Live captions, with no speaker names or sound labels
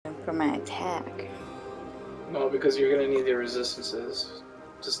for my attack. No, because you're gonna need the resistances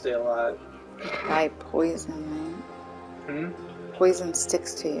to stay alive. Try poison, right? Hmm? Poison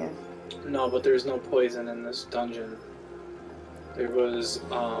sticks to you. No, but there's no poison in this dungeon. There was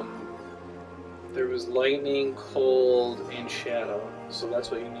lightning, cold, and shadow. So that's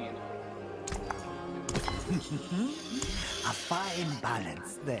what you need. A fine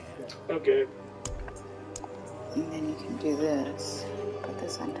balance there. Okay. And then you can do this. Put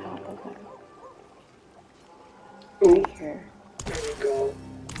this on top of it. Ooh. Right here. There we go.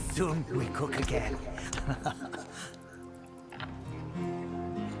 Soon we cook again.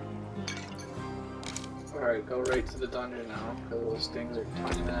 Alright, go right to the dungeon now, because those things are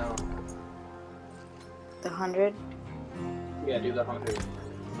timing out. The 100? Yeah, do the 100.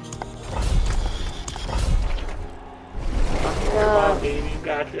 Come on, baby, you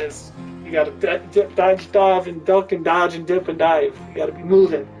got this. You gotta dip, dodge, dive, and duck, and dodge, and dip, and dive. You gotta be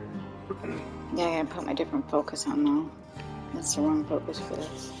moving. Yeah, I gotta put my different focus on now. That's the wrong focus for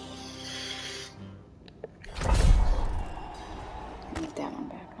this. I need that one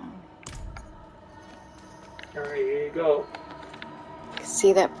back on. Alright, here you go.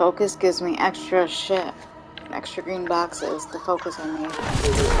 See, that focus gives me extra shit. Extra green boxes, the focus I made.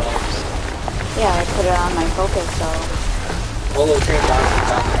 Yeah, I put it on my focus, so... All those green boxes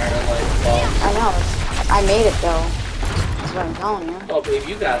down there are like bugs. I know, I made it though. That's what I'm telling you. Oh, babe,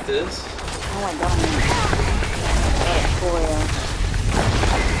 you got this. Oh my god.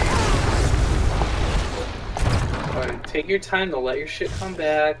 Oh, Alright, take your time to let your shit come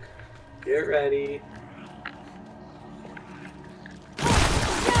back. Get ready.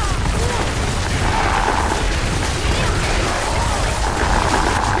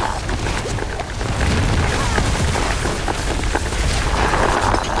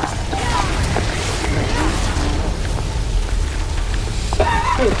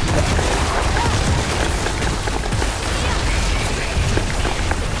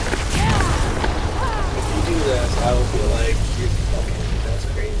 I will feel like you're fucking, that's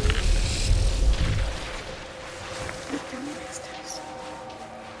crazy.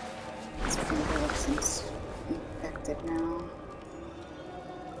 This finger looks infected now.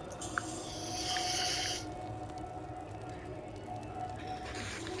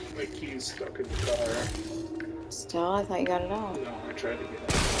 My key's stuck in the car. Still, I thought you got it out. No, I tried to get it. You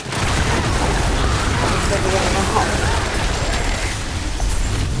said you got it out.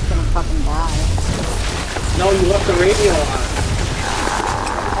 You're gonna fucking die. No, you left the radio on.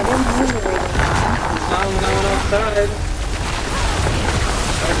 I didn't use the radio. Not when I went outside.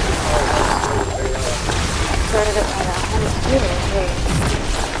 Started it by the whole computer. Hey,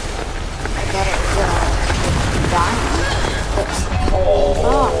 I got it dying.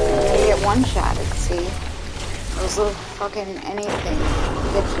 Oh, you get one-shotted, see? Those little fucking anything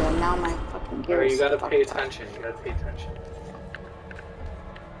get you, and now my fucking gear Alright, is you gotta pay fucked up. attention. You gotta pay attention.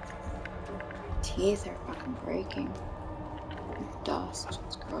 Teeth are fucking breaking. Dust.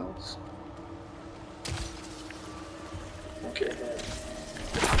 It's gross. Okay.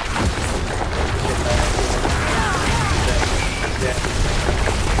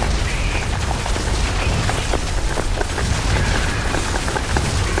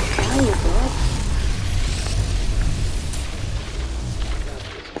 Oh, you good?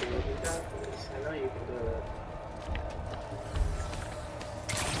 I know you can do it.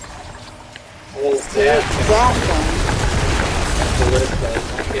 Oh, That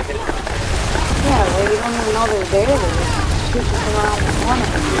thing. Yeah, well, you don't even know they're there. They just shoot you from around the corner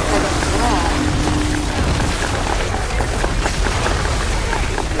and you're heading for that.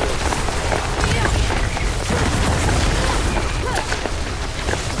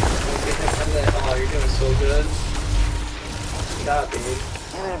 Oh, you're doing so good. Stop, dude.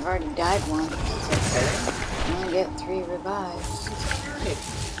 Yeah, but I've already died once. Okay. I only get 3 revives. Hey,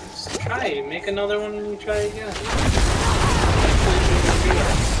 just try. Make another one and try again.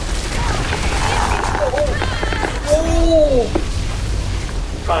 Oh!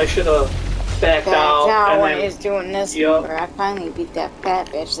 Probably should have backed out. Now And when then, he's doing this number, I finally beat that fat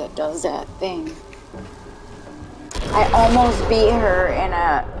bitch that does that thing. I almost beat her in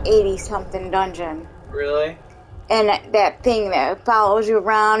a 80-something dungeon. really? And that thing that follows you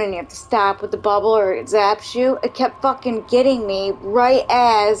around and you have to stop with the bubble or it zaps you, it kept fucking getting me right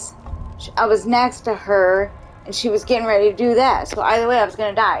as I was next to her and she was getting ready to do that. So either way, I was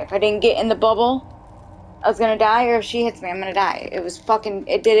gonna die. If I didn't get in the bubble, I was gonna die, or if she hits me, I'm gonna die. It was fucking,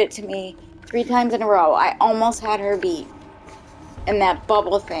 it did it to me 3 times in a row. I almost had her beat in that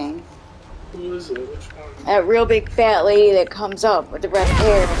bubble thing. Who is it? Which one? That real big fat lady that comes up with the red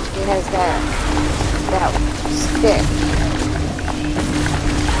hair, and she has that stick.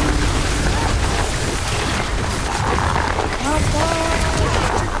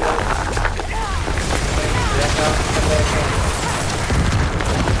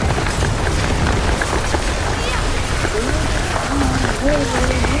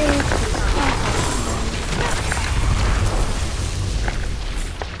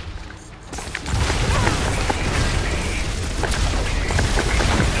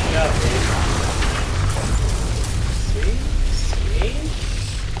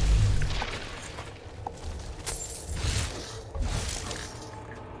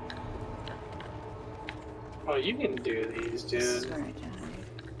 you can do these, This is dude. where I died.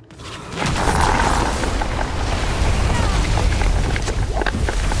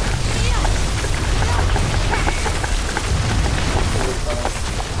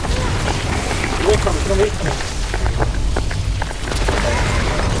 Away from it, get away from it.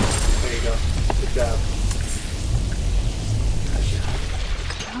 There you go. Good job.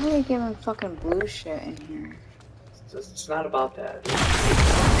 How are they giving fucking blue shit in here? It's not about that.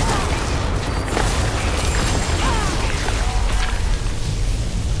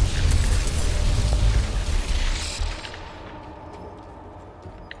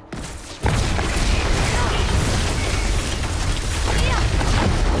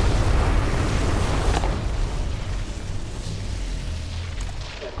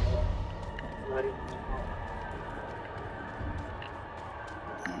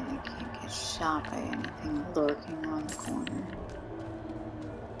 I can't get shot by anything lurking around the corner.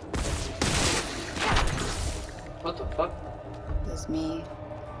 What the fuck? This is me.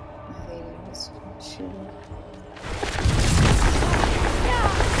 My lady was shooting.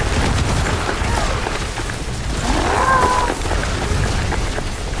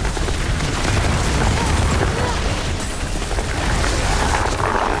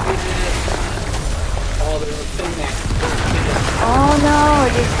 Oh, there's a thing there. Oh no, I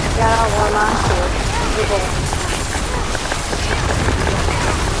just got out one monster.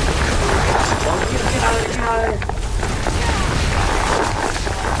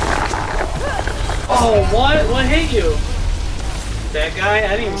 Oh, what? What hit you? That guy? I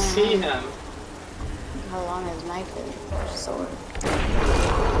didn't even see him. Look how long his knife is. Sword. It's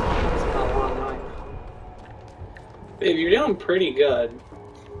not a long knife. Babe, you're doing pretty good.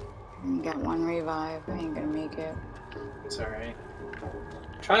 You got one revive. I ain't gonna make it. It's alright.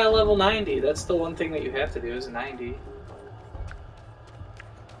 Try a level 90. That's the one thing that you have to do is 90.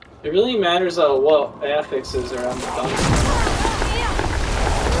 It really matters what affixes are on the thumbs.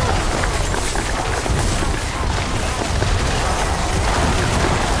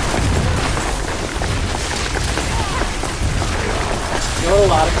 You know what a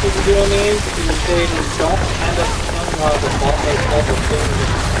lot of people do on these is they don't end up killing multiple things.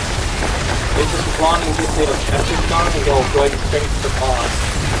 They just run and get the objective done and go right straight to the boss.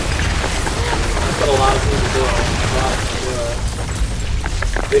 That's what a lot of people do. A lot of people do it.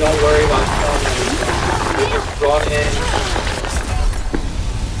 They don't worry about killing everything. They just run in.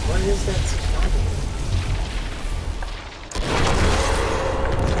 What is that sound?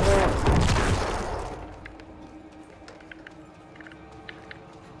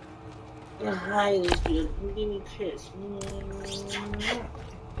 Hi, Lucy. Give me a kiss.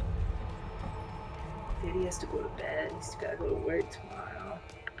 Daddy has to go to bed. He's gotta go to work tomorrow.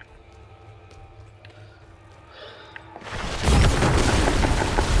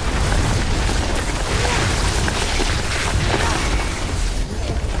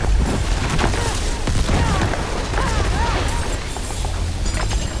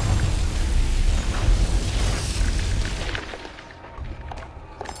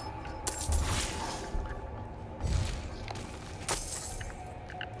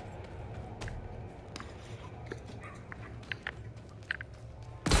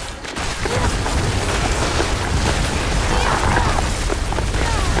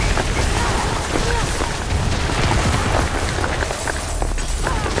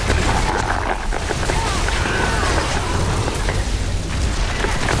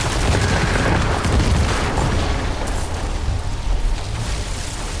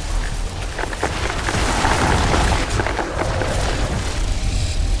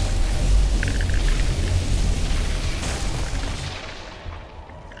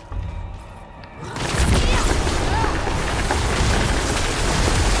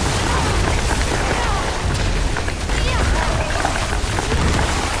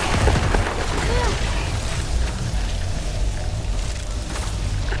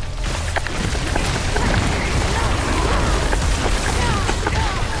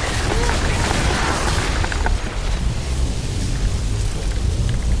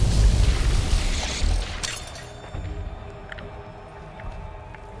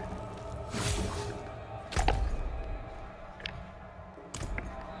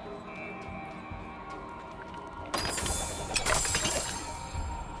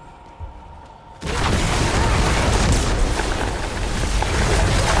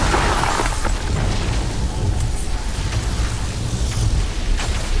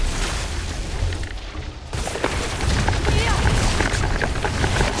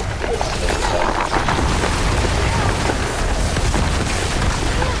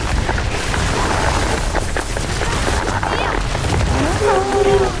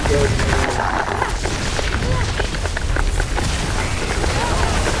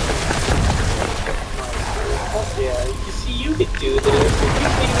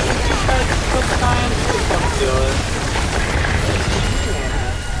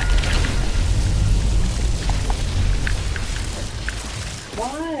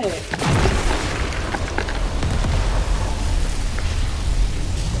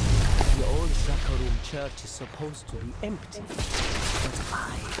 church is supposed to be empty, but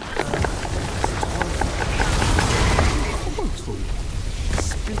I heard to me,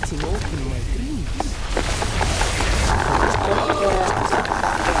 splitting open my dreams.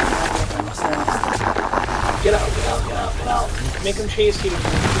 Get out, get out, get out, get out. Make him chase you. Make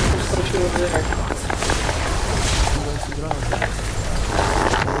him put you over there.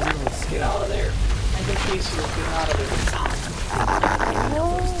 Get out of there. Make him chase you. Get out of there.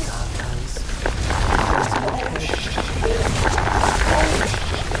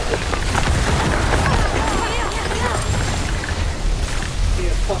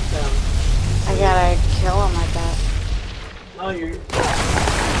 Yeah, fuck them. I gotta kill him, I bet. No, you're going to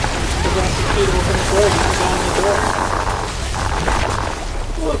succeed to open the door. You can go in the door.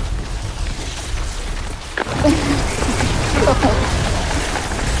 Look.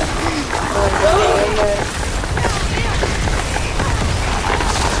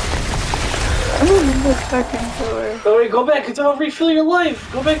 The fucking door. Oh, go back. Don't refill your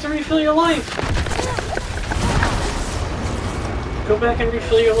life. Go back to refill your life. Go back and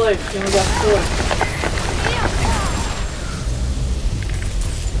refill your life. You only got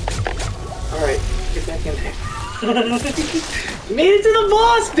 4. Alright, get back in there. You made it to the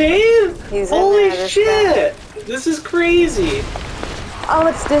boss, Dave! He's Holy in there, shit! This is crazy! Oh,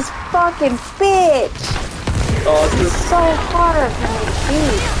 it's this fucking bitch! Oh, it's It's this. so hard for me to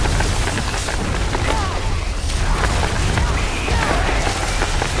beat.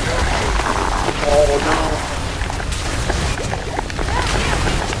 Oh no.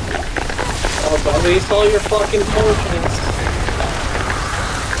 Oh, don't waste all your fucking potions.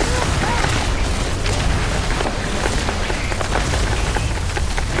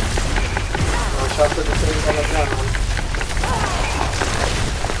 Watch out for the things on the ground.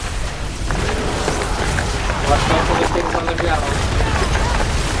 Watch out for the things on the ground.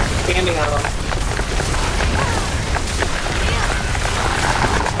 Standing on them.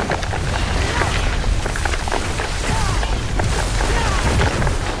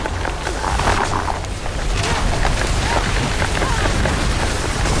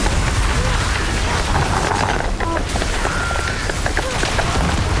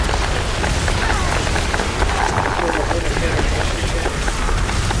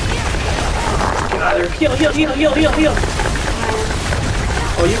 Heal, heal, heal, heal, heal, heal!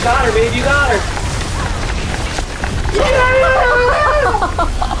 Oh, you got her, babe, you got her! Yeah!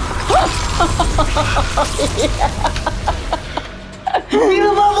 We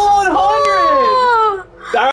level